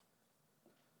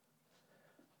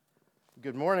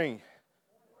Good morning,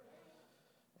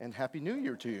 and Happy New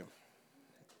Year to you.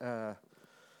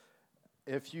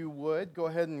 If you would, go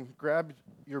ahead and grab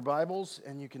your Bibles,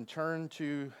 and you can turn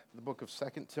to the book of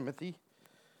 2 Timothy.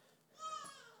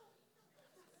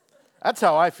 That's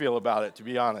how I feel about it, to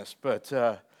be honest, but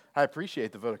I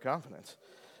appreciate the vote of confidence.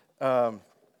 And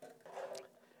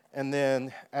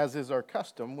then, as is our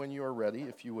custom, when you are ready,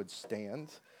 if you would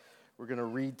stand, we're going to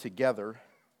read together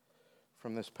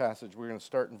from this passage. We're going to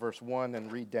start in verse 1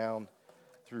 and read down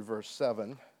through verse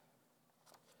 7.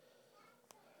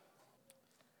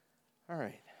 All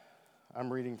right.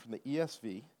 I'm reading from the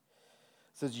ESV. It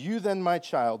says, "You then, my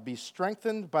child, be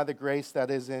strengthened by the grace that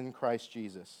is in Christ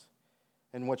Jesus.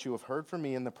 And what you have heard from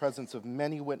me in the presence of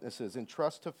many witnesses,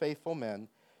 entrust to faithful men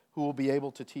who will be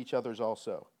able to teach others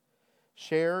also.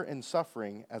 Share in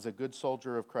suffering as a good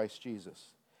soldier of Christ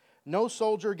Jesus. No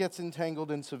soldier gets entangled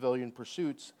in civilian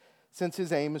pursuits, since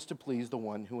his aim is to please the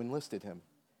one who enlisted him.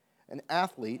 An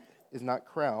athlete is not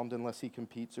crowned unless he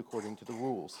competes according to the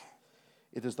rules.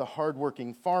 It is the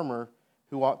hard-working farmer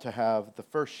who ought to have the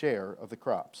first share of the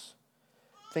crops.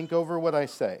 Think over what I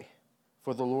say,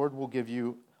 for the Lord will give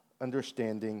you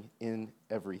understanding in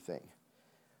everything."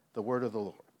 The word of the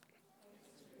Lord.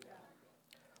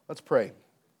 Let's pray.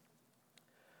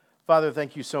 Father,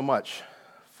 thank you so much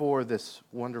for this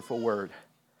wonderful word.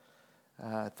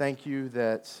 Thank you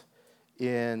that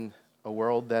in a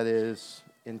world that is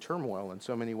in turmoil in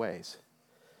so many ways,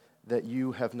 that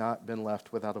you have not been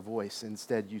left without a voice.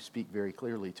 Instead, you speak very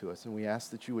clearly to us, and we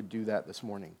ask that you would do that this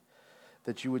morning,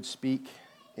 that you would speak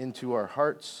into our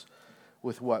hearts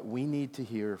with what we need to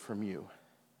hear from you.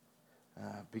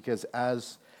 Because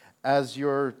as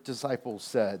your disciples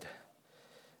said,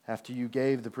 after you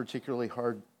gave the particularly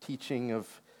hard teaching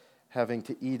of having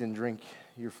to eat and drink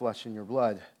your flesh and your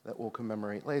blood that we'll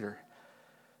commemorate later,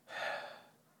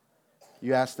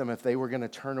 you asked them if they were going to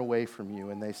turn away from you,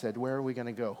 and they said, "Where are we going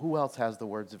to go? Who else has the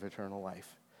words of eternal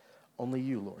life?" Only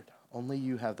you, Lord. Only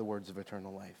you have the words of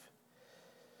eternal life.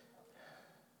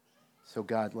 So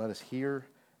God, let us hear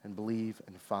and believe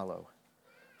and follow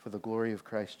for the glory of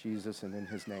Christ Jesus and in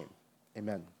his name.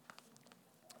 Amen.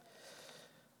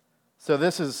 So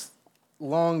this has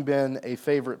long been a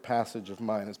favorite passage of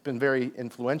mine. It's been very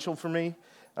influential for me,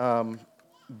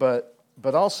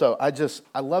 but also,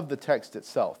 I love the text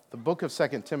itself. The book of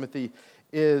 2 Timothy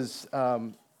is,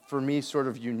 for me, sort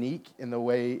of unique in the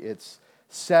way it's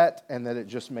set and that it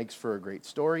just makes for a great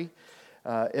story.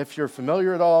 If you're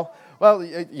familiar at all, well,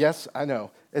 yes, I know.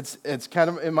 It's kind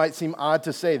of, it might seem odd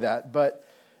to say that, but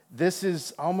this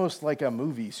is almost like a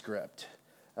movie script.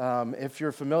 If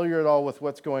you're familiar at all with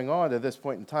what's going on at this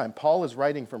point in time, Paul is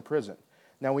writing from prison.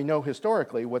 Now, we know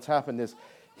historically what's happened is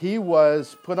he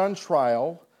was put on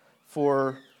trial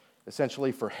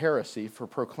essentially for heresy, for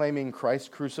proclaiming Christ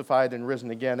crucified and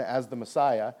risen again as the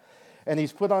Messiah. And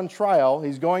he's put on trial.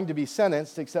 He's going to be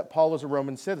sentenced, except Paul is a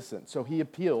Roman citizen. So he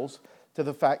appeals to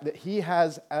the fact that he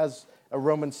has, as a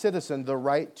Roman citizen, the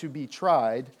right to be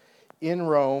tried in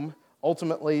Rome,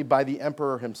 ultimately by the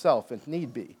emperor himself, if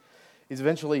need be. He's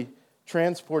eventually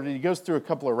transported. He goes through a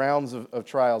couple of rounds of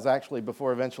trials, actually,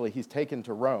 before eventually he's taken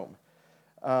to Rome.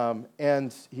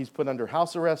 And he's put under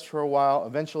house arrest for a while.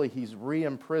 Eventually, he's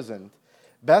re-imprisoned.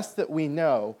 Best that we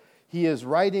know, he is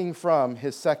writing from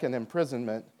his second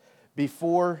imprisonment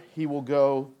before he will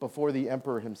go before the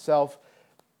emperor himself.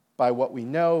 By what we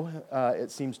know, it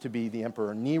seems to be the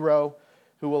Emperor Nero,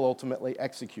 who will ultimately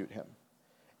execute him.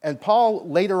 And Paul,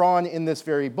 later on in this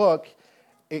very book,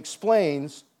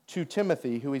 explains to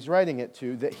Timothy, who he's writing it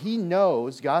to, that he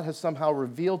knows, God has somehow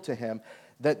revealed to him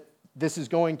that this is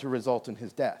going to result in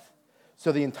his death.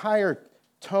 So the entire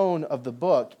tone of the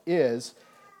book is,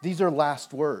 these are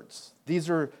last words. These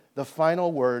are the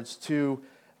final words to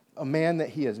a man that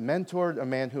he has mentored, a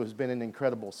man who has been an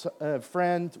incredible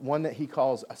friend, one that he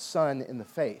calls a son in the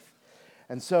faith.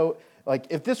 And so, like,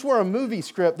 if this were a movie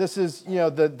script, this is,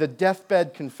 the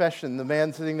deathbed confession, the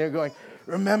man sitting there going,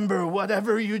 "Remember,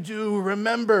 whatever you do,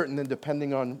 remember." And then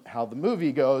depending on how the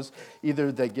movie goes,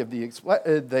 either they give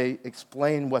they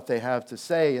explain what they have to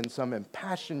say in some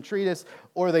impassioned treatise,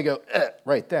 or they go,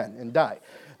 right then, and die.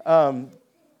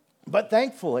 But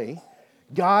thankfully,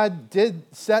 God did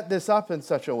set this up in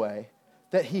such a way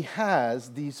that he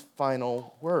has these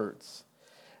final words.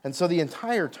 And so the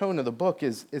entire tone of the book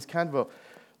is kind of a,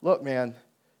 look, man,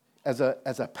 as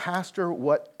a pastor,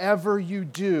 whatever you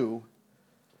do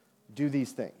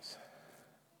these things.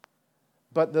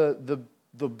 But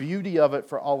the beauty of it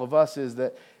for all of us is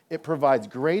that it provides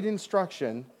great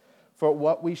instruction for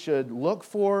what we should look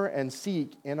for and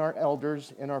seek in our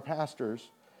elders, in our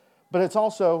pastors. But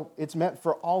it's meant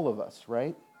for all of us,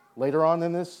 right? Later on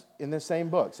in this same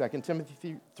book, 2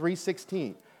 Timothy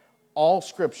 3:16, all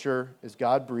Scripture is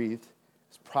God-breathed,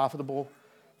 is profitable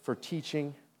for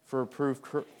teaching, for reproof,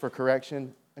 for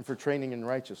correction, and for training in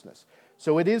righteousness.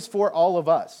 So it is for all of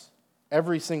us,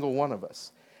 every single one of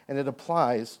us. And it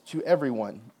applies to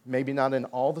everyone, maybe not in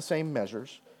all the same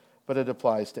measures, but it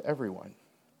applies to everyone.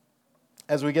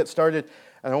 As we get started,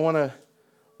 I don't want to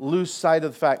lose sight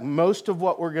of the fact, most of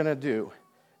what we're going to do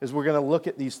is we're going to look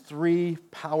at these three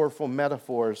powerful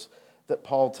metaphors that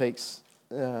Paul takes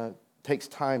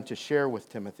time to share with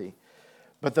Timothy.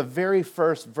 But the very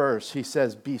first verse, he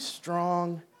says, be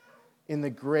strong in the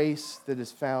grace that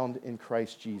is found in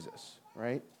Christ Jesus,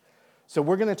 right? So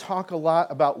we're going to talk a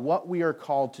lot about what we are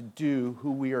called to do,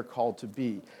 who we are called to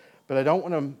be. But I don't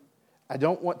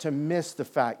want to miss the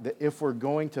fact that if we're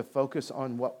going to focus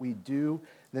on what we do,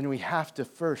 then we have to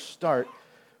first start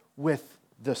with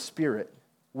the Spirit,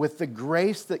 with the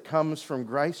grace that comes from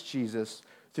Christ Jesus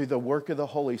through the work of the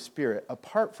Holy Spirit.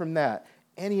 Apart from that,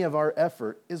 any of our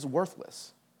effort is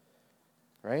worthless,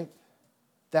 right?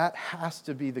 That has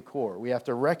to be the core. We have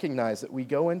to recognize that we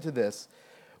go into this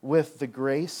with the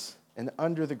grace and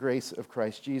under the grace of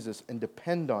Christ Jesus and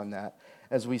depend on that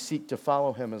as we seek to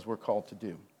follow him as we're called to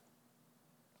do.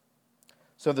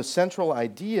 So the central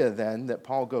idea then that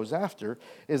Paul goes after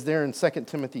is there in 2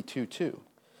 Timothy 2:2.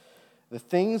 The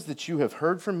things that you have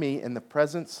heard from me in the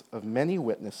presence of many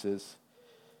witnesses,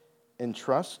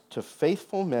 entrust to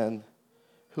faithful men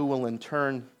who will in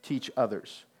turn teach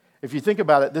others. If you think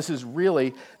about it, this is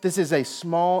a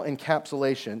small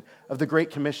encapsulation of the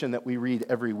Great Commission that we read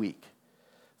every week.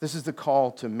 This is the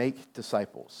call to make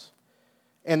disciples.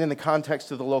 And in the context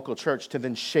of the local church, to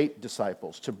then shape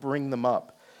disciples, to bring them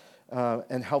up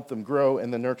and help them grow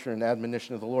in the nurture and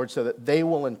admonition of the Lord so that they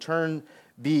will in turn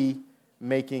be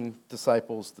making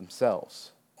disciples themselves.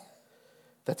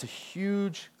 That's a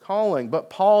huge calling.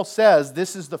 But Paul says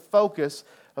this is the focus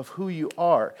of who you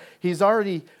are. He's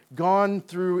already gone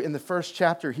through in the first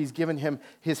chapter, he's given him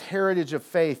his heritage of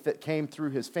faith that came through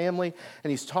his family,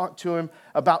 and he's talked to him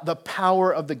about the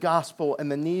power of the gospel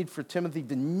and the need for Timothy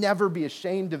to never be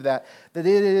ashamed of that it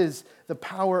is the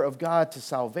power of God to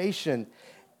salvation.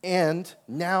 And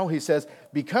now he says,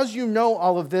 because you know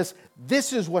all of this,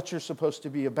 this is what you're supposed to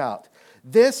be about.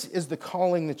 This is the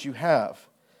calling that you have,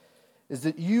 is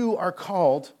that you are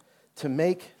called to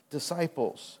make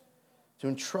disciples, to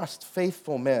entrust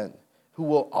faithful men who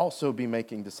will also be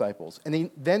making disciples.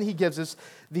 And then he gives us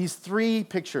these three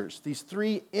pictures, these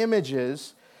three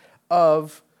images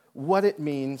of what it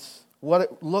means, what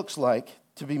it looks like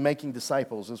to be making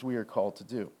disciples as we are called to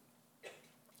do.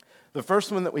 The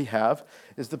first one that we have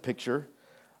is the picture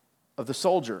of the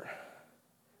soldier.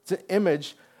 It's an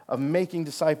image of making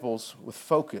disciples with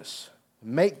focus.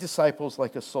 Make disciples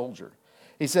like a soldier.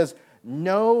 He says,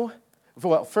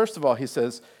 first of all, he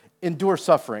says, endure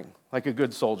suffering like a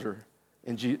good soldier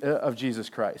of Jesus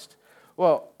Christ.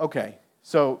 Well, okay,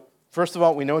 so first of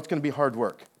all, we know it's going to be hard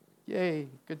work. Yay,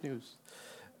 good news.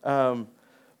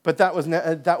 But that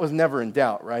was never in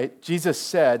doubt, right? Jesus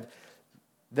said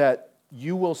that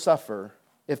you will suffer.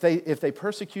 If they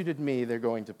persecuted me, they're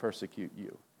going to persecute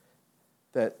you.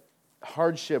 That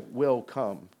hardship will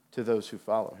come to those who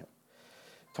follow him.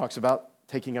 Talks about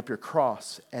taking up your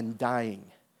cross and dying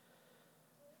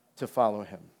to follow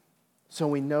him. So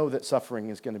we know that suffering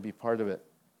is going to be part of it.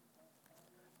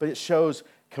 But it shows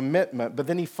commitment. But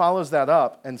then he follows that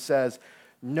up and says,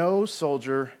 no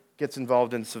soldier gets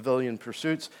involved in civilian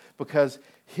pursuits because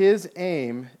his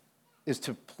aim is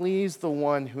to please the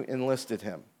one who enlisted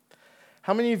him.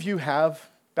 How many of you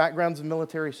have backgrounds in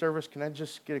military service? Can I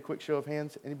just get a quick show of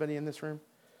hands? Anybody in this room?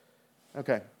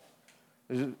 Okay.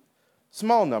 There's a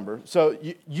small number. So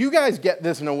you guys get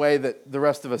this in a way that the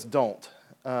rest of us don't,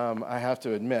 I have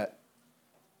to admit.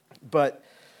 But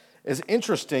it's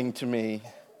interesting to me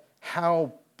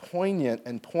how poignant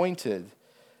and pointed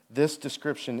this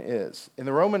description is. In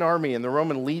the Roman army, in the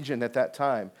Roman legion at that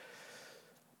time,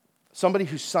 somebody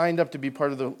who signed up to be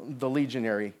part of the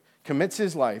legionary commits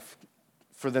his life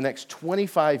for the next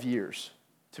 25 years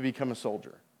to become a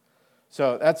soldier.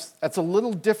 So that's a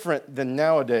little different than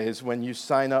nowadays when you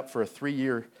sign up for a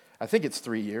 3-year, I think it's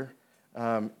 3-year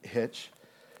hitch.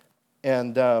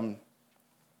 And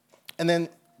then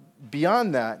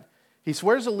beyond that, he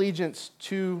swears allegiance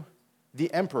to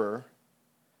the emperor,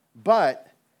 but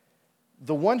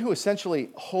the one who essentially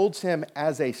holds him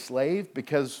as a slave,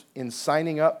 because in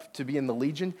signing up to be in the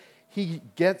legion, he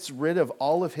gets rid of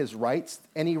all of his rights,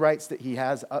 any rights that he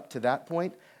has up to that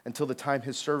point, until the time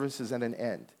his service is at an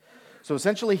end. So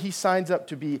essentially, he signs up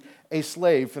to be a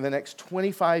slave for the next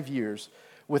 25 years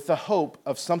with the hope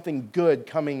of something good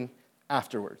coming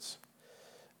afterwards.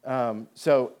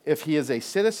 So if he is a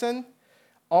citizen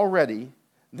already,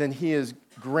 then he is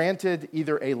granted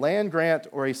either a land grant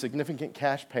or a significant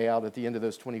cash payout at the end of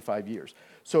those 25 years.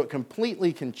 So it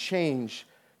completely can change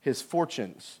his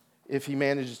fortunes if he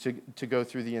manages to go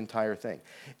through the entire thing.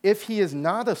 If he is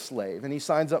not a slave and he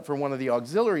signs up for one of the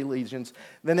auxiliary legions,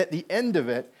 then at the end of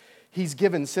it, he's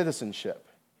given citizenship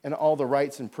and all the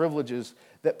rights and privileges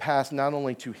that pass not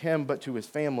only to him but to his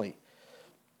family.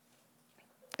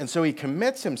 And so he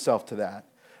commits himself to that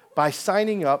by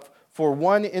signing up for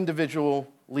one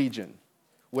individual legion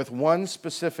with one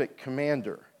specific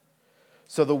commander.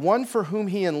 So the one for whom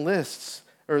he enlists,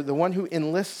 or the one who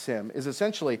enlists him, is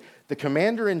essentially the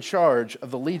commander in charge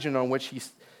of the legion on which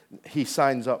he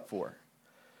signs up for,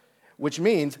 which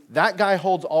means that guy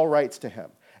holds all rights to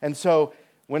him. And so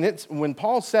when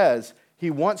Paul says he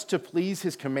wants to please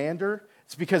his commander,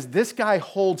 it's because this guy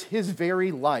holds his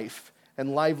very life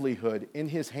and livelihood in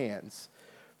his hands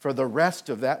for the rest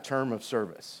of that term of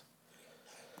service.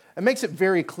 It makes it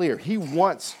very clear he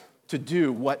wants to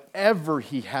do whatever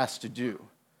he has to do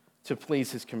to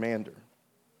please his commander.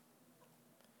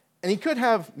 And he could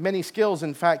have many skills.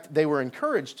 In fact, they were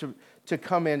encouraged to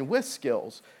come in with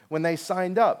skills. When they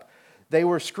signed up, they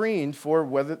were screened for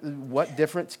what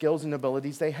different skills and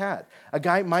abilities they had. A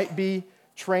guy might be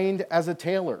trained as a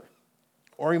tailor,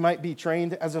 or he might be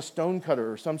trained as a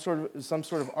stonecutter or some sort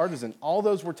of artisan. All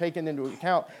those were taken into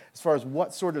account as far as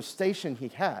what sort of station he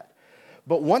had.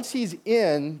 But once he's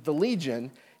in the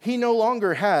legion, he no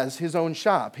longer has his own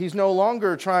shop. He's no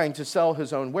longer trying to sell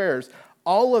his own wares.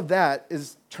 All of that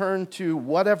is turned to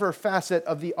whatever facet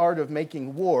of the art of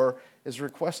making war is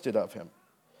requested of him.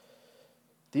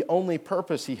 The only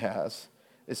purpose he has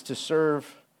is to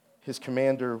serve his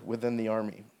commander within the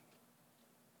army.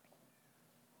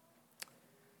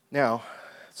 Now,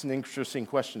 it's an interesting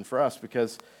question for us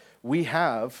because we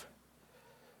have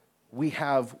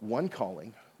one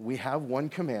calling, we have one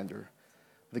commander,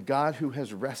 the God who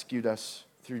has rescued us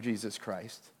through Jesus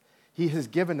Christ. He has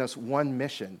given us one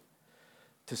mission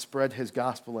to spread his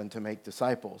gospel and to make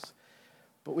disciples.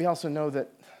 But we also know that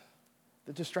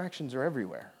the distractions are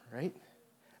everywhere, right?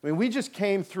 I mean, we just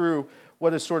came through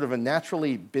what is sort of a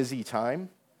naturally busy time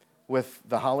with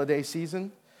the holiday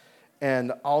season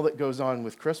and all that goes on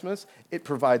with Christmas. It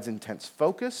provides intense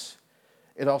focus.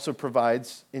 It also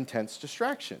provides intense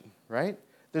distraction, right?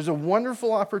 There's a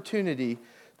wonderful opportunity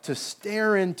to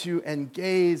stare into and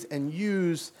gaze and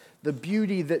use the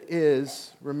beauty that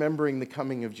is remembering the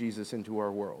coming of Jesus into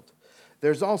our world.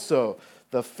 There's also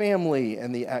the family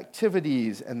and the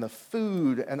activities and the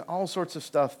food and all sorts of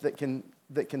stuff that can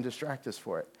distract us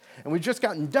for it. And we've just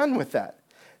gotten done with that.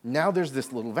 Now there's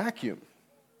this little vacuum.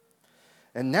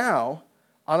 And now,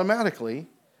 automatically,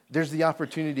 there's the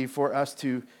opportunity for us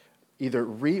to either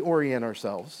reorient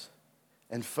ourselves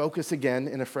and focus again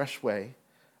in a fresh way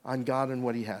on God and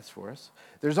what he has for us.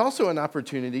 There's also an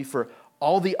opportunity for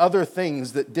all the other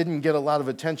things that didn't get a lot of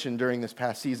attention during this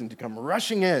past season to come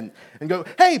rushing in and go,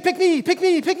 hey, pick me, pick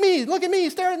me, pick me, look at me,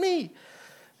 stare at me.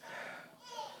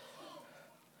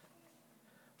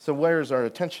 So where's our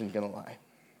attention going to lie?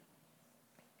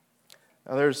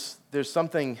 Now there's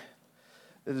something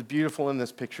that is beautiful in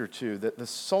this picture too, that the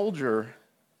soldier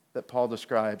that Paul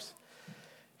describes,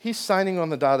 he's signing on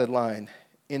the dotted line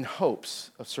in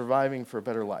hopes of surviving for a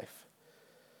better life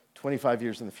 25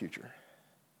 years in the future.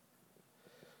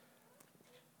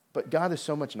 But God is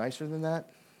so much nicer than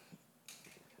that,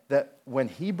 that when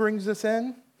he brings us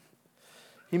in,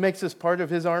 he makes us part of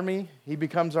his army, he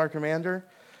becomes our commander,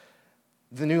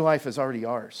 the new life is already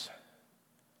ours.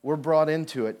 We're brought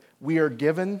into it. We are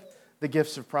given the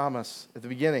gifts of promise at the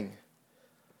beginning.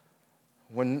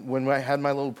 When I had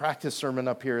my little practice sermon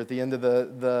up here at the end of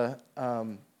the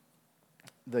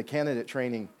candidate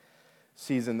training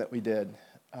season that we did,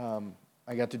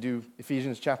 I got to do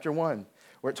Ephesians chapter 1,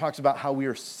 where it talks about how we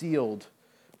are sealed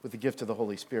with the gift of the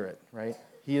Holy Spirit, right?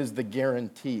 He is the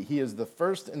guarantee. He is the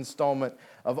first installment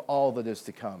of all that is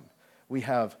to come. We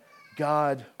have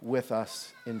God with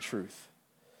us in truth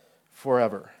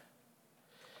forever.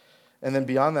 And then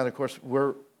beyond that, of course,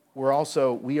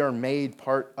 we are made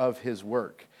part of his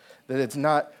work. That it's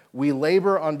not, we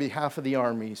labor on behalf of the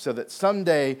army so that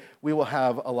someday we will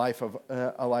have a life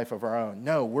of our own.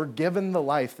 No, we're given the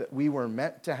life that we were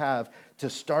meant to have to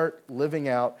start living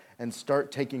out and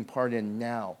start taking part in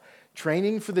now.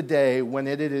 Training for the day when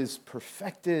it is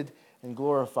perfected and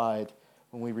glorified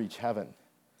when we reach heaven.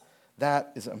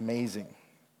 That is amazing.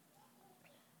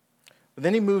 But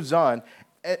then he moves on,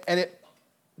 and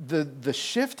the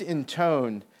shift in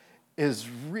tone is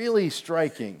really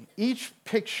striking. Each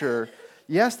picture,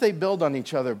 Yes, they build on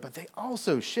each other, but they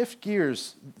also shift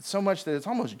gears so much that it's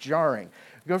almost jarring.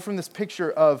 We go from this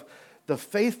picture of the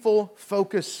faithful,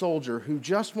 focused soldier who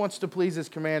just wants to please his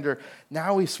commander.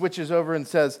 Now he switches over and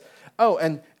says, oh,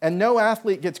 and no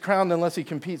athlete gets crowned unless he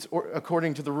competes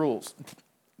according to the rules.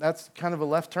 That's kind of a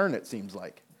left turn, it seems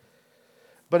like.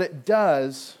 But it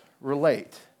does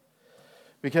relate,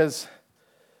 because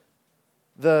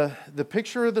the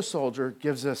picture of the soldier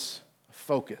gives us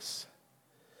focus.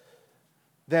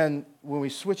 Then when we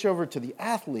switch over to the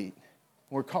athlete,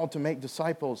 we're called to make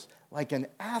disciples like an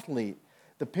athlete.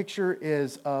 The picture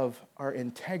is of our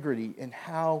integrity in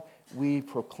how we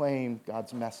proclaim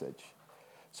God's message.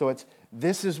 So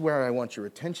this is where I want your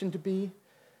attention to be.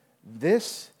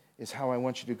 This is how I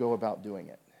want you to go about doing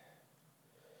it.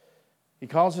 He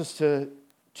calls us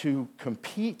to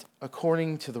compete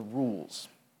according to the rules.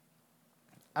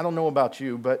 I don't know about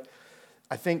you, but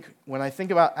I think when I think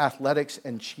about athletics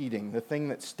and cheating, the thing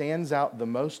that stands out the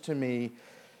most to me,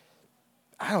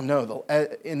 I don't know,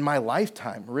 in my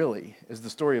lifetime really, is the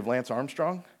story of Lance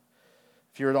Armstrong.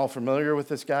 If you're at all familiar with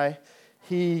this guy,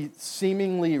 he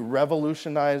seemingly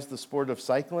revolutionized the sport of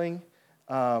cycling.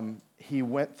 He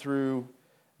went through,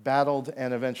 battled,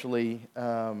 and eventually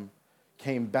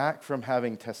came back from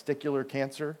having testicular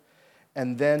cancer,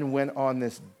 and then went on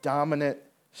this dominant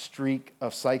streak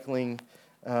of cycling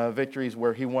victories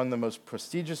where he won the most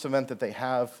prestigious event that they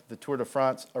have, the Tour de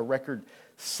France, a record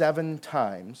 7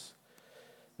 times.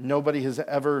 Nobody has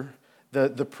ever,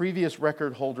 the previous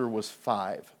record holder was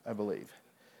 5, I believe.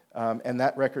 And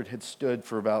that record had stood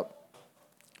for about,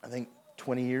 I think,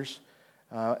 20 years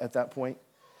at that point.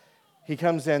 He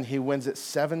comes in, he wins it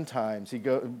 7 times. He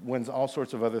wins all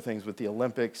sorts of other things with the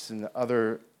Olympics and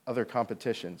other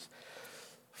competitions.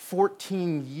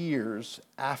 14 years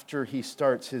after he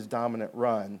starts his dominant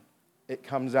run, it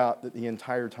comes out that the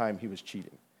entire time he was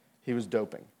cheating. He was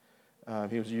doping.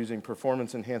 He was using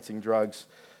performance-enhancing drugs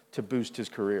to boost his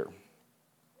career.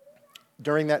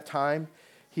 During that time,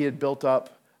 he had built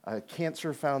up a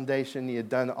cancer foundation. He had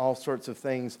done all sorts of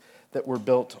things that were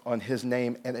built on his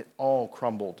name, and it all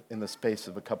crumbled in the space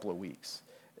of a couple of weeks.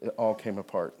 It all came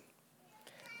apart.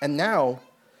 And now,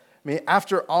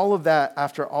 after all of that,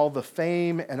 after all the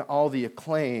fame and all the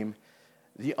acclaim,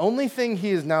 the only thing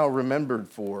he is now remembered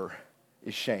for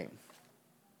is shame,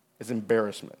 is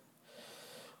embarrassment.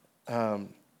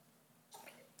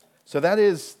 So that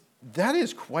is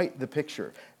quite the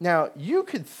picture. Now, you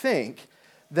could think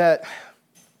that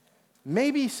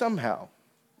maybe somehow,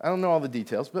 I don't know all the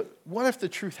details, but what if the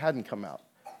truth hadn't come out?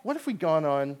 What if we'd gone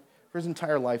on for his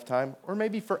entire lifetime, or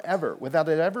maybe forever, without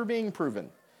it ever being proven?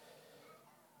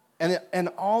 And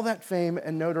all that fame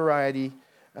and notoriety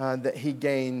that he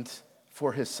gained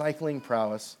for his cycling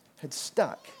prowess had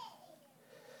stuck.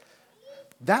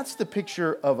 That's the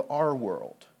picture of our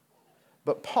world.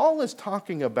 But Paul is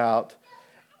talking about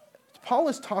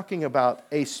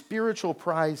a spiritual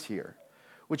prize here,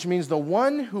 which means the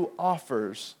one who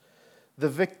offers the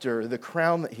victor, the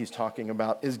crown that he's talking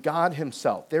about, is God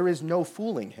himself. There is no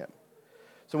fooling him.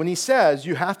 So when he says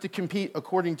you have to compete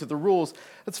according to the rules,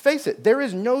 let's face it, there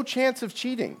is no chance of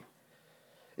cheating.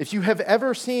 If you have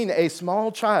ever seen a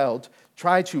small child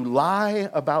try to lie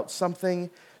about something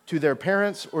to their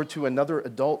parents or to another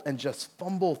adult and just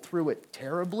fumble through it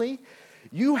terribly,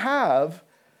 you have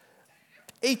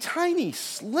a tiny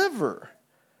sliver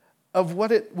of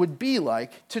what it would be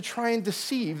like to try and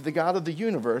deceive the God of the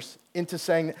universe into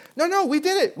saying, no, we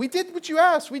did it. We did what you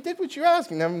asked. We did what you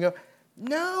asked. And I'm going to go,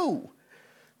 no,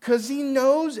 because he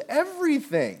knows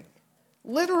everything,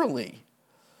 literally.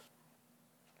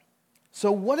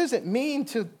 So what does it mean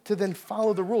to then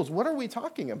follow the rules? What are we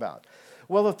talking about?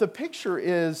 Well, if the picture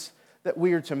is that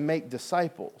we are to make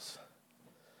disciples,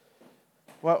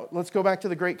 well, let's go back to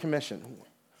the Great Commission.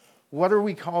 What are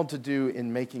we called to do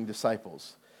in making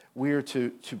disciples? We are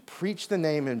to preach the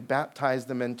name and baptize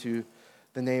them into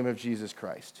the name of Jesus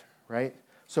Christ, right?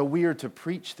 So we are to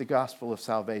preach the gospel of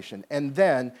salvation. And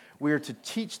then we are to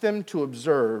teach them to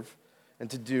observe and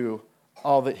to do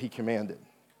all that he commanded.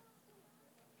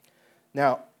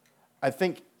 Now, I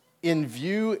think in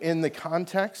the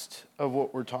context of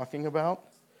what we're talking about,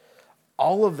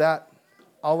 all of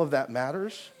that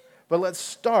matters. But let's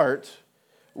start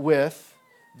with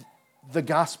the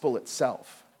gospel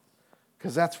itself,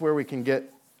 because that's where we can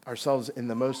get ourselves in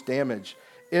the most damage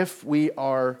if we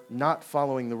are not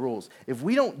following the rules. If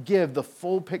we don't give the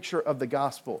full picture of the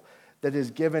gospel that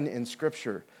is given in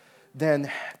Scripture,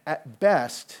 then at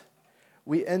best,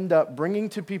 we end up bringing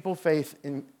to people faith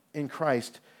in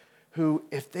Christ who,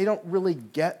 if they don't really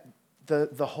get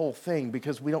the whole thing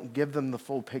because we don't give them the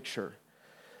full picture,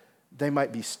 they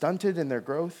might be stunted in their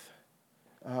growth.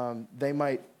 They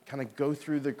might kind of go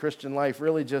through the Christian life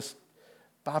really just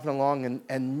bopping along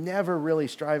and never really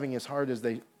striving as hard as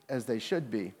they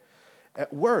should be.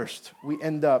 At worst, we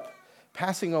end up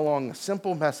passing along a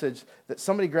simple message that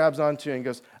somebody grabs onto and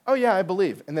goes, oh yeah, I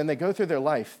believe. And then they go through their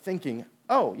life thinking,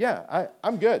 oh yeah,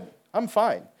 I'm good, I'm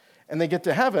fine. And they get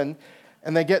to heaven,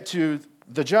 and they get to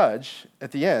the judge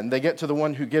at the end. They get to the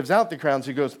one who gives out the crowns,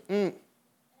 who goes,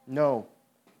 no,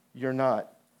 you're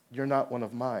not. You're not one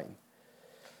of mine.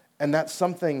 And that's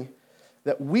something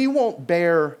that we won't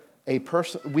bear the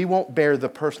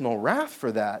personal wrath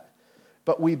for that,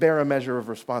 but we bear a measure of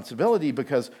responsibility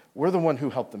because we're the one who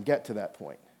helped them get to that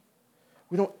point.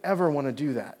 We don't ever want to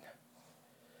do that.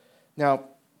 Now,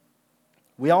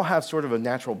 we all have sort of a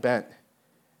natural bent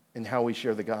in how we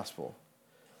share the gospel.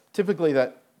 Typically,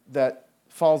 that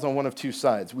falls on one of two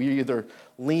sides. We either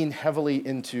lean heavily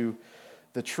into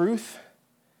the truth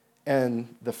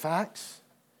and the facts,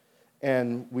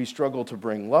 and we struggle to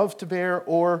bring love to bear,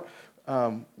 or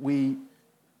we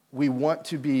want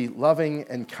to be loving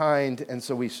and kind, and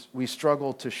so we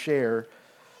struggle to share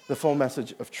the full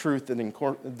message of truth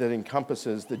that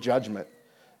encompasses the judgment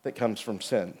that comes from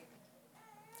sin.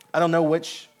 I don't know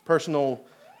which personal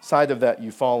side of that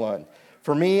you fall on.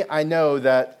 For me, I know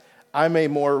that I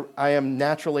am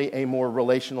naturally a more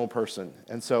relational person,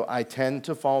 and so I tend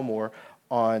to fall more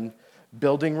on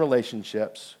building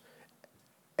relationships,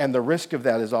 and the risk of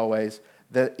that is always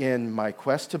that in my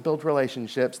quest to build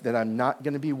relationships, that I'm not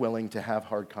going to be willing to have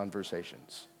hard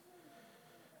conversations.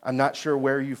 I'm not sure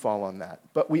where you fall on that,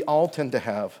 but we all tend to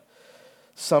have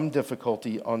some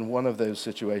difficulty on one of those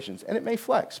situations, and it may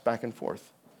flex back and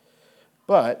forth.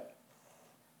 But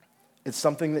it's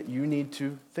something that you need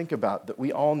to think about, that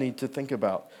we all need to think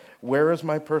about. Where is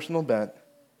my personal bent?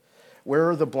 Where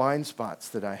are the blind spots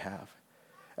that I have?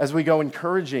 As we go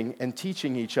encouraging and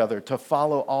teaching each other to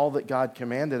follow all that God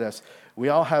commanded us, we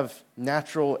all have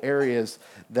natural areas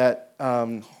that,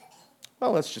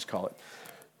 let's just call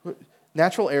it,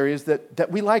 natural areas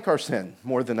that we like our sin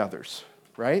more than others,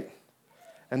 right?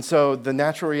 And so the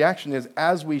natural reaction is,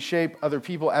 as we shape other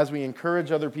people, as we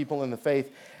encourage other people in the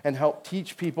faith and help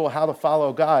teach people how to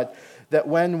follow God, that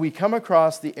when we come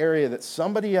across the area that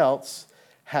somebody else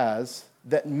has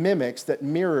that mimics, that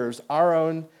mirrors our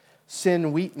own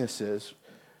sin weaknesses,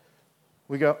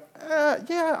 we go,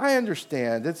 yeah, I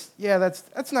understand.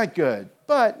 That's not good.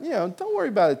 But, don't worry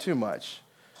about it too much.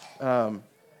 And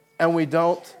we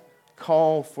don't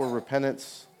call for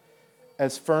repentance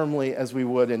as firmly as we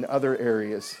would in other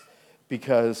areas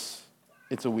because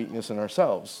it's a weakness in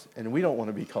ourselves, and we don't want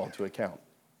to be called to account.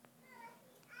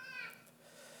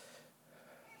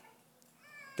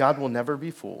 God will never be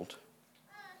fooled,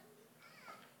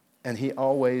 and he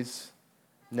always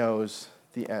knows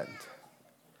the end.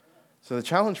 So the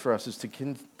challenge for us is to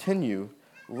continue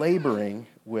laboring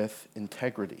with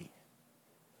integrity.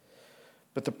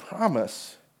 But the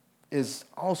promise is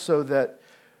also that,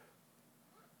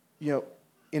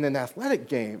 in an athletic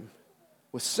game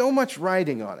with so much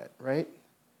riding on it, right?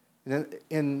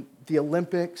 In the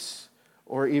Olympics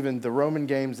or even the Roman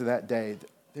games of that day,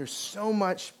 there's so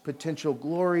much potential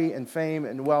glory and fame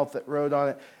and wealth that rode on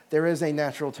it. There is a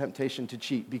natural temptation to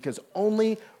cheat because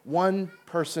only one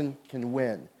person can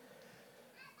win.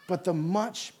 But the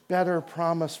much better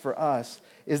promise for us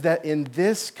is that in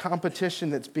this competition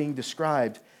that's being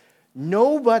described,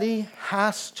 nobody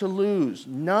has to lose.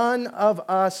 None of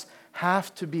us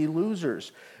have to be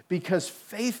losers because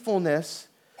faithfulness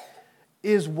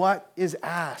is what is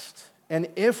asked. And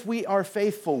if we are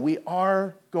faithful, we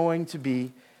are going to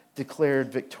be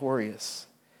declared victorious.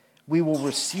 We will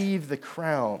receive the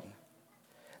crown.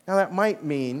 Now that might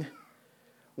mean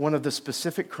one of the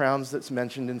specific crowns that's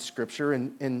mentioned in Scripture.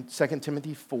 In 2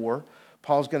 Timothy 4,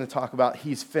 Paul's going to talk about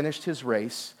he's finished his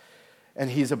race and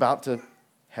he's about to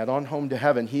head on home to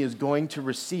heaven. He is going to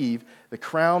receive the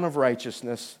crown of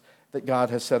righteousness that God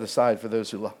has set aside for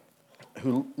those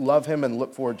who love him and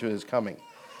look forward to his coming.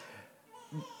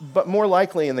 But more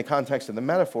likely in the context of the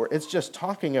metaphor, it's just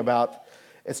talking about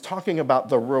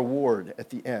the reward at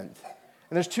the end.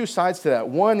 And there's two sides to that.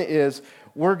 One is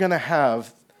we're going to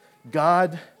have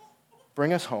God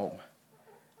bring us home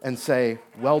and say,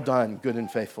 well done, good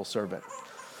and faithful servant.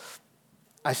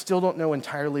 I still don't know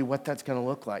entirely what that's going to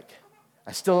look like.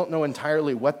 I still don't know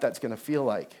entirely what that's going to feel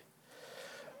like.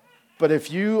 But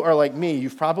if you are like me,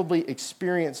 you've probably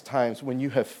experienced times when you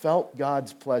have felt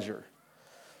God's pleasure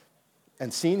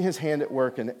and seen his hand at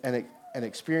work and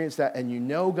experienced that, and you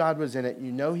know God was in it,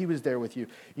 you know he was there with you,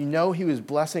 you know he was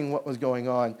blessing what was going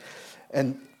on,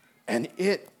 and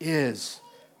it is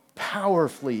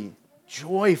powerfully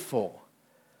joyful.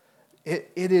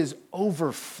 It is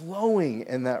overflowing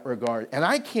in that regard. And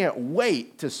I can't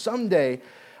wait to someday,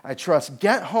 I trust,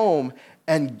 get home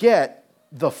and get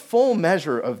the full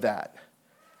measure of that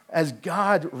as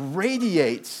God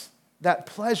radiates that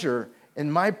pleasure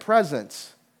in my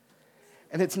presence.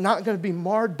 And it's not going to be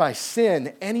marred by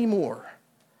sin anymore.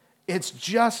 It's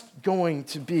just going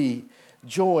to be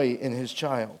joy in his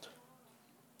child.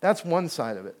 That's one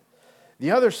side of it.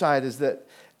 The other side is that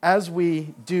as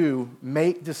we do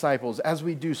make disciples, as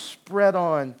we do spread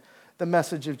on the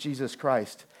message of Jesus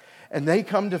Christ, and they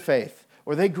come to faith,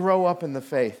 or they grow up in the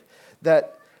faith,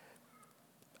 that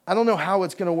I don't know how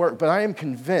it's going to work, but I am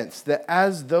convinced that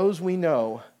as those we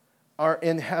know are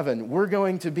in heaven, we're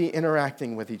going to be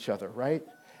interacting with each other, right?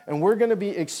 And we're going to be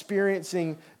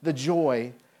experiencing the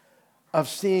joy of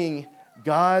seeing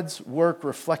God's work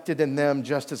reflected in them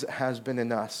just as it has been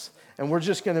in us. And we're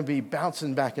just going to be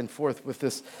bouncing back and forth with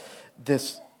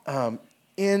this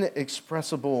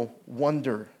inexpressible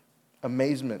wonder,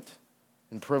 amazement,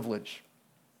 and privilege.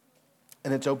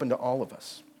 And it's open to all of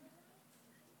us.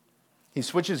 He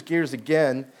switches gears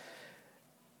again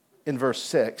in verse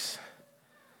 6.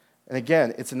 And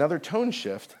again, it's another tone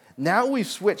shift. Now we've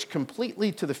switched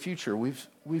completely to the future.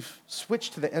 We've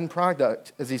switched to the end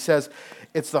product, as he says,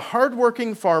 it's the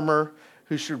hardworking farmer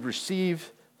who should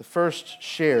receive the first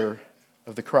share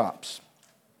of the crops.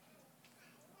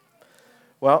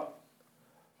 Well,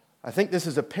 I think this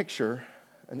is a picture,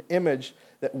 an image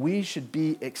that we should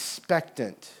be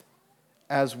expectant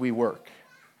as we work.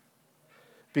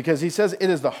 Because he says it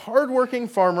is the hardworking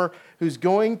farmer who's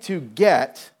going to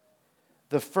get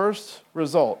the first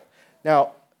result.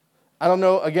 Now, I don't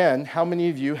know, again, how many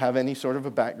of you have any sort of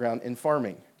a background in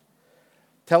farming.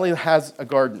 Telly has a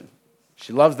garden.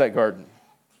 She loves that garden.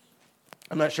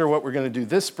 I'm not sure what we're going to do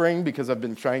this spring because I've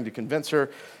been trying to convince her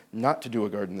not to do a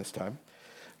garden this time.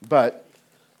 But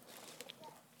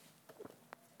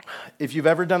if you've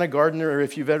ever done a garden or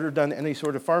if you've ever done any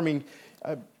sort of farming,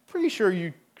 I'm pretty sure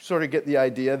you sort of get the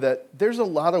idea that there's a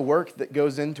lot of work that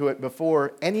goes into it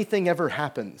before anything ever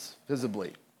happens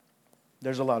visibly.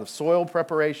 There's a lot of soil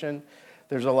preparation,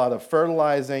 there's a lot of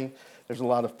fertilizing, there's a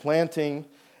lot of planting,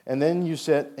 and then you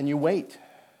sit and you wait.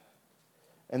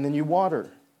 And then you water,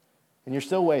 and you're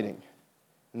still waiting.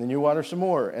 And then you water some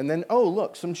more, and then, oh,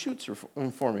 look, some shoots are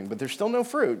forming, but there's still no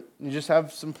fruit. You just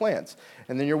have some plants.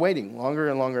 And then you're waiting longer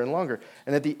and longer and longer.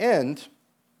 And at the end,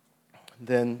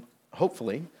 then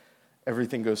hopefully,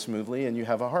 everything goes smoothly and you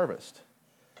have a harvest.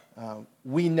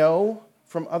 We know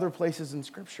from other places in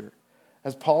Scripture,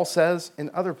 as Paul says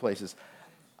in other places,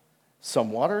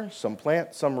 some water, some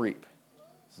plant, some reap.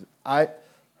 I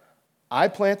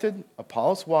planted,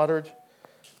 Apollos watered,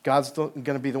 God's going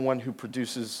to be the one who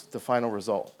produces the final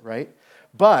result, right?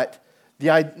 But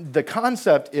the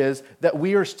concept is that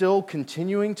we are still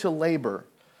continuing to labor.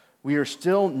 We are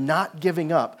still not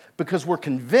giving up because we're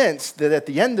convinced that at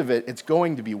the end of it, it's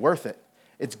going to be worth it.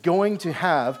 It's going to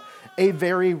have a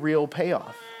very real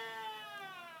payoff.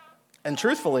 And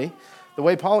truthfully, the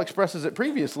way Paul expresses it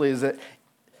previously is that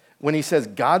when he says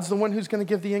God's the one who's going to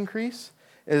give the increase,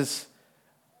 is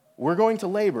we're going to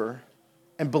labor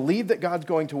and believe that God's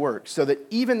going to work so that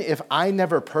even if I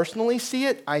never personally see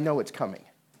it, I know it's coming.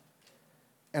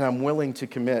 And I'm willing to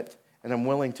commit and I'm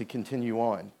willing to continue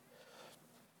on.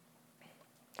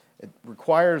 It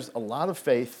requires a lot of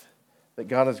faith that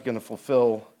God is going to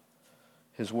fulfill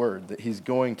his word, that he's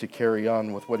going to carry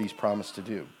on with what he's promised to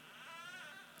do.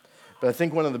 But I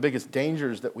think one of the biggest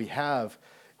dangers that we have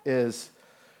is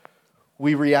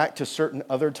we react to certain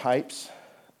other types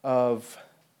of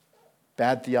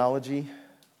bad theology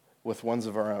with ones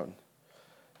of our own.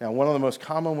 Now, one of the most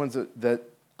common ones that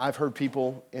I've heard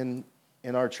people in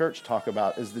our church talk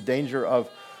about is the danger of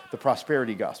the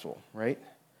prosperity gospel, right?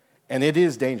 And it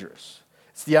is dangerous.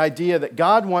 It's the idea that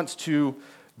God wants to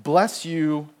bless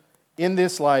you in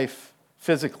this life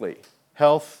physically,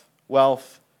 health,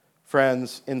 wealth,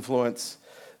 friends, influence,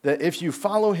 that if you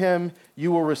follow him,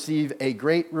 you will receive a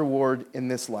great reward in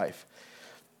this life.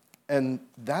 And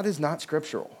that is not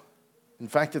scriptural. In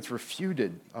fact, it's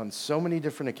refuted on so many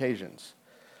different occasions.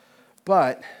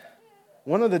 But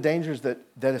one of the dangers that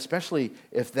especially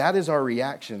if that is our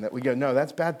reaction, that we go, no,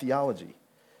 that's bad theology.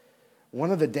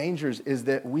 One of the dangers is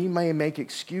that we may make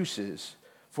excuses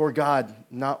for God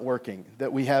not working.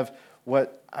 That we have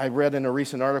what I read in a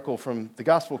recent article from the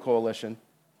Gospel Coalition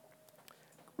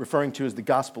referring to as the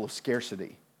gospel of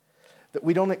scarcity. That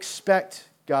we don't expect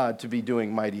God to be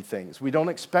doing mighty things. We don't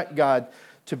expect God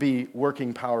to be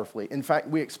working powerfully. In fact,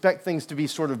 we expect things to be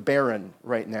sort of barren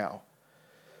right now.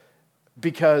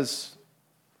 Because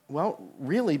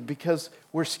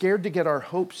we're scared to get our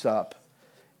hopes up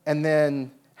and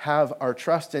then have our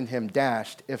trust in him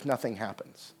dashed if nothing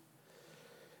happens.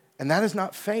 And that is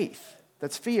not faith,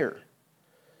 that's fear.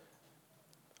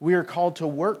 We are called to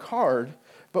work hard,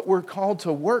 but we're called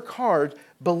to work hard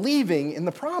believing in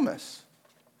the promise,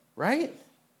 right?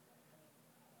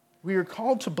 We are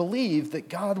called to believe that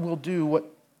God will do what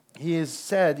he has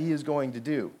said he is going to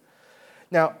do.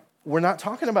 Now, we're not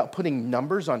talking about putting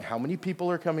numbers on how many people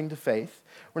are coming to faith.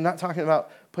 We're not talking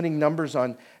about putting numbers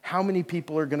on how many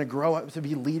people are going to grow up to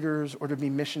be leaders or to be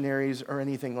missionaries or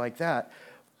anything like that.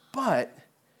 But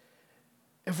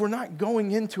if we're not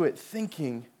going into it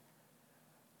thinking,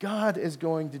 God is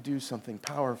going to do something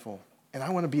powerful, and I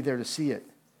want to be there to see it,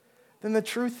 then the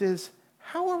truth is,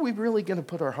 how are we really going to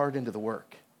put our heart into the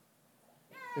work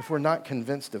if we're not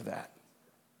convinced of that?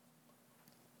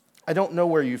 I don't know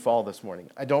where you fall this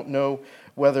morning. I don't know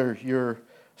whether you're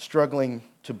struggling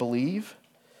to believe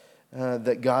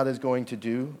that God is going to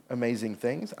do amazing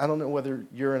things. I don't know whether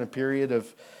you're in a period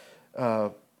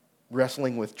of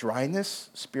wrestling with dryness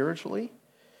spiritually.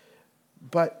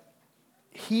 But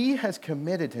he has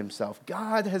committed himself.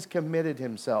 God has committed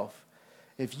himself.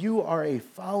 If you are a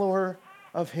follower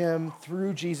of him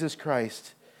through Jesus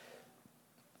Christ,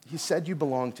 he said you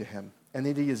belong to him and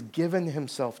that he has given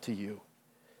himself to you.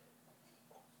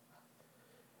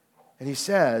 And he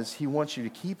says he wants you to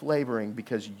keep laboring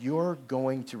because you're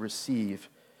going to receive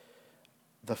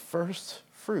the first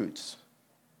fruits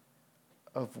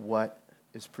of what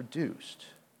is produced.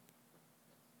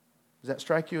 Does that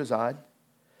strike you as odd?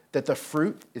 That the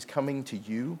fruit is coming to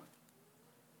you,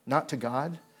 not to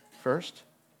God first?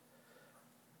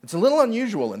 It's a little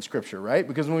unusual in Scripture, right?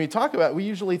 Because when we talk about it, we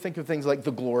usually think of things like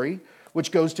the glory,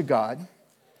 which goes to God.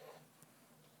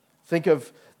 Think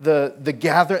of the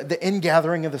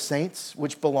ingathering of the saints,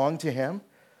 which belong to him.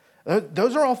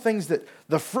 Those are all things that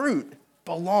the fruit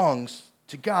belongs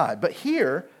to God. But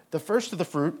here, the first of the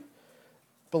fruit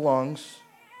belongs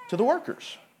to the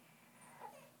workers.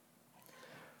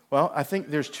 Well, I think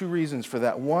there's two reasons for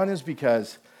that. One is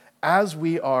because as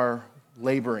we are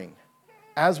laboring,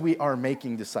 as we are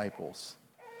making disciples,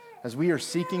 as we are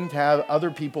seeking to have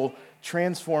other people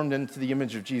transformed into the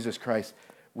image of Jesus Christ,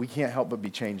 we can't help but be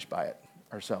changed by it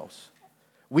ourselves.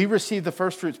 We receive the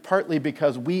first fruits partly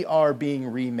because we are being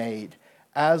remade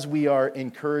as we are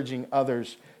encouraging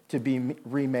others to be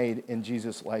remade in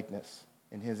Jesus' likeness,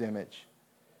 in his image.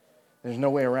 There's no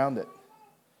way around it.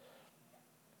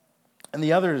 And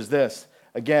the other is this,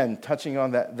 again, touching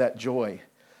on that joy.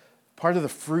 Part of the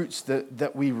fruits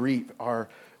that we reap are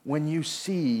when you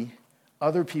see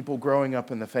other people growing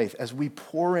up in the faith, as we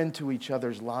pour into each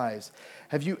other's lives.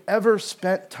 Have you ever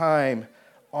spent time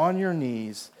on your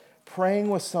knees praying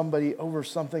with somebody over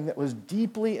something that was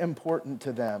deeply important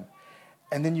to them,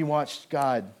 and then you watched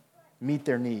God meet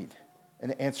their need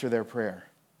and answer their prayer?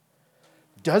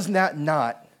 Does that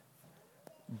not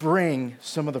bring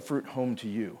some of the fruit home to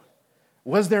you?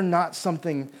 Was there not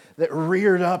something that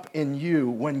reared up in you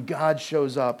when God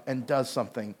shows up and does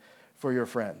something for your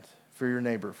friend, for your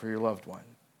neighbor, for your loved one?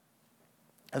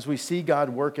 As we see God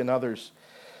work in others,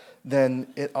 then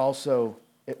it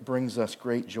brings us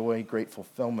great joy, great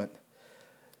fulfillment.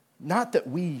 Not that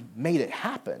we made it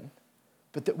happen,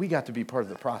 but that we got to be part of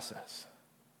the process.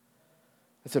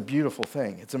 It's a beautiful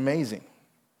thing. It's amazing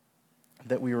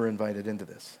that we were invited into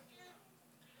this.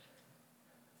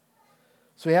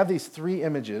 So we have these three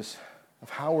images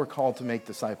of how we're called to make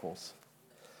disciples.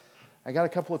 I got a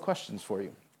couple of questions for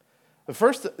you. The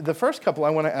first couple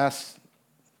I want to ask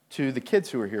to the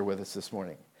kids who are here with us this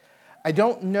morning. I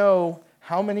don't know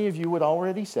how many of you would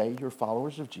already say you're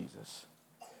followers of Jesus,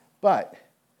 but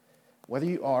whether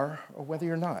you are or whether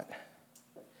you're not,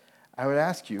 I would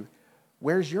ask you,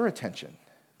 where's your attention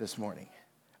this morning?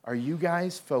 Are you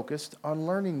guys focused on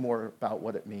learning more about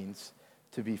what it means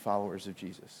to be followers of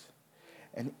Jesus?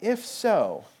 And if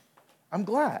so, I'm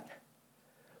glad.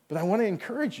 But I want to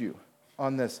encourage you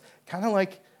on this, kind of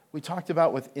like we talked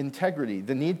about with integrity,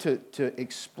 the need to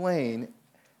explain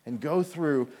and go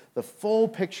through the full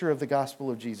picture of the gospel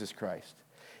of Jesus Christ.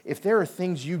 If there are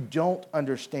things you don't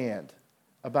understand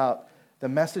about the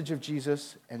message of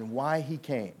Jesus and why he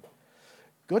came,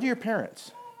 go to your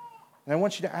parents, and I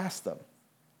want you to ask them.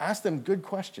 Ask them good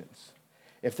questions.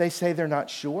 If they say they're not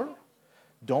sure,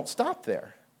 don't stop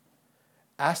there.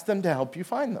 Ask them to help you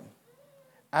find them.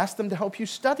 Ask them to help you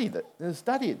study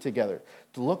it together,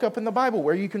 to look up in the Bible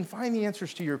where you can find the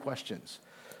answers to your questions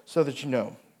so that you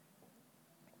know.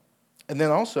 And then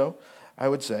also, I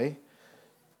would say,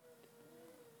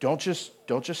 don't just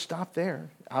stop there.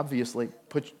 Obviously,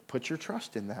 put your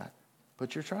trust in that.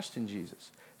 Put your trust in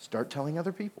Jesus. Start telling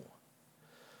other people.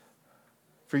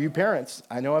 For you parents,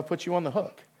 I know I put you on the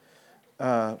hook.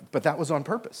 But that was on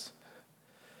purpose,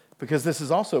 because this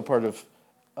is also part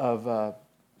of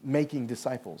making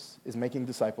disciples, is making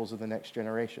disciples of the next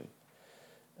generation.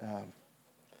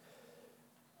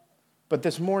 But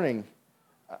this morning,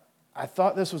 I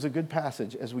thought this was a good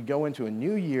passage as we go into a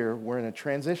new year. We're in a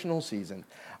transitional season.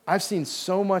 I've seen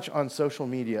so much on social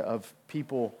media of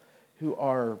people who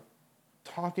are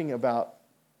talking about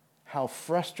how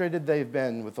frustrated they've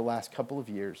been with the last couple of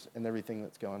years and everything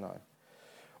that's going on.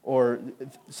 Or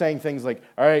saying things like,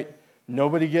 all right,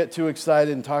 nobody get too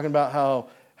excited, and talking about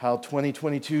how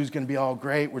 2022 is going to be all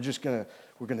great. We're going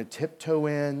to tiptoe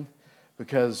in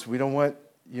because we don't want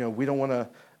to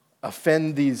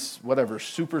offend these whatever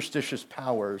superstitious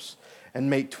powers and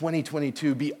make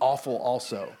 2022 be awful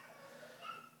also.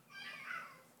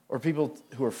 Or people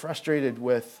who are frustrated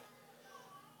with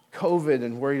COVID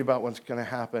and worried about what's going to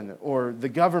happen, or the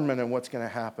government and what's going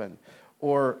to happen,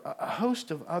 or a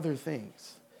host of other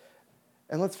things.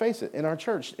 And let's face it, in our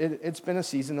church, it's been a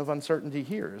season of uncertainty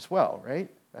here as well, right?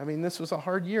 I mean, this was a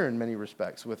hard year in many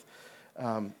respects with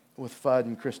Fudd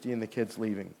and Christy and the kids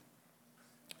leaving,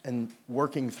 and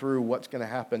working through what's going to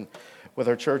happen with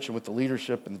our church and with the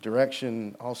leadership and the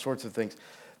direction, all sorts of things.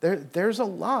 There's a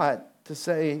lot to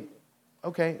say,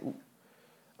 okay,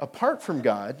 apart from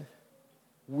God,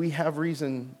 we have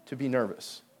reason to be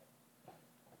nervous.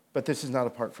 But this is not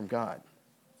apart from God.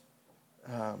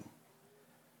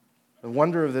 The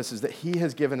wonder of this is that He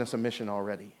has given us a mission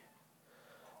already.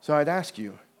 So I'd ask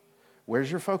you, where's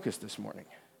your focus this morning?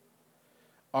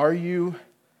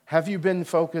 Have you been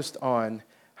focused on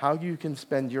how you can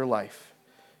spend your life,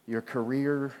 your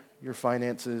career, your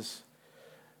finances,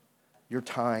 your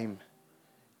time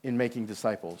in making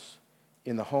disciples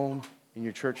in the home, in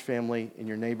your church family, in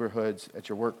your neighborhoods, at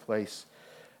your workplace?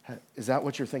 Is that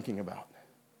what you're thinking about?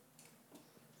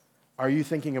 Are you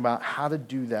thinking about how to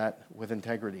do that with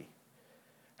integrity?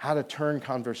 How to turn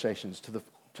conversations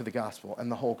to the gospel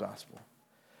and the whole gospel?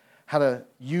 How to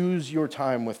use your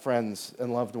time with friends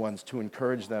and loved ones to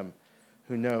encourage them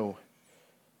who know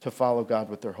to follow God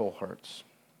with their whole hearts?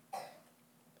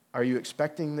 Are you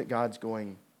expecting that God's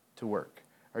going to work?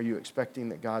 Are you expecting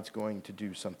that God's going to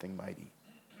do something mighty?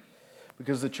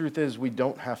 Because the truth is, we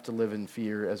don't have to live in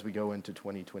fear as we go into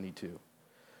 2022.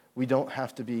 We don't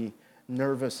have to be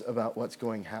nervous about what's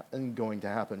going to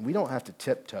happen. We don't have to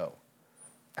tiptoe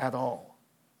at all.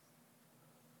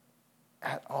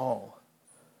 At all.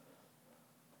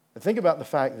 And think about the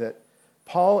fact that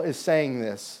Paul is saying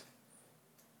this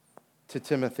to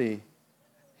Timothy.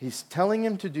 He's telling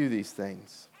him to do these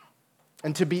things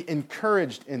and to be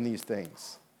encouraged in these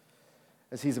things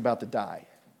as he's about to die.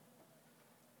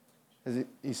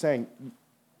 He's saying,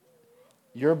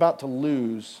 you're about to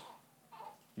lose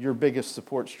your biggest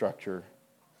support structure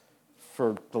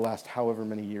for the last however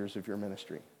many years of your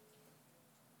ministry.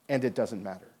 And it doesn't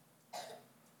matter.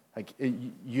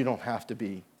 You don't have to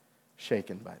be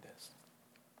shaken by this.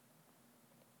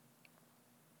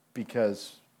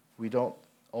 Because we don't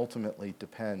ultimately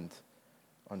depend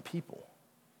on people.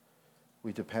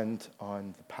 We depend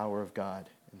on the power of God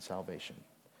in salvation.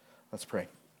 Let's pray.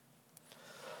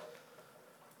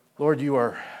 Lord, you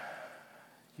are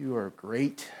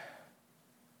great.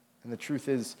 And the truth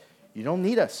is, you don't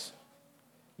need us.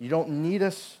 You don't need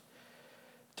us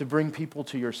to bring people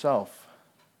to yourself.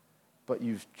 But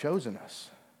you've chosen us.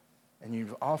 And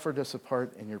you've offered us a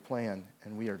part in your plan.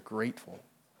 And we are grateful.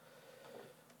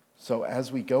 So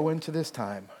as we go into this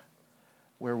time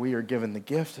where we are given the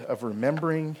gift of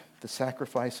remembering the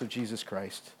sacrifice of Jesus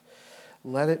Christ,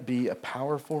 let it be a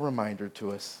powerful reminder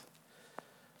to us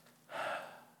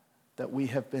that we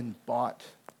have been bought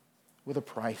with a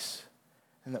price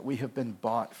and that we have been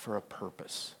bought for a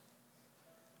purpose.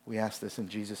 We ask this in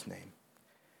Jesus' name.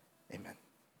 Amen.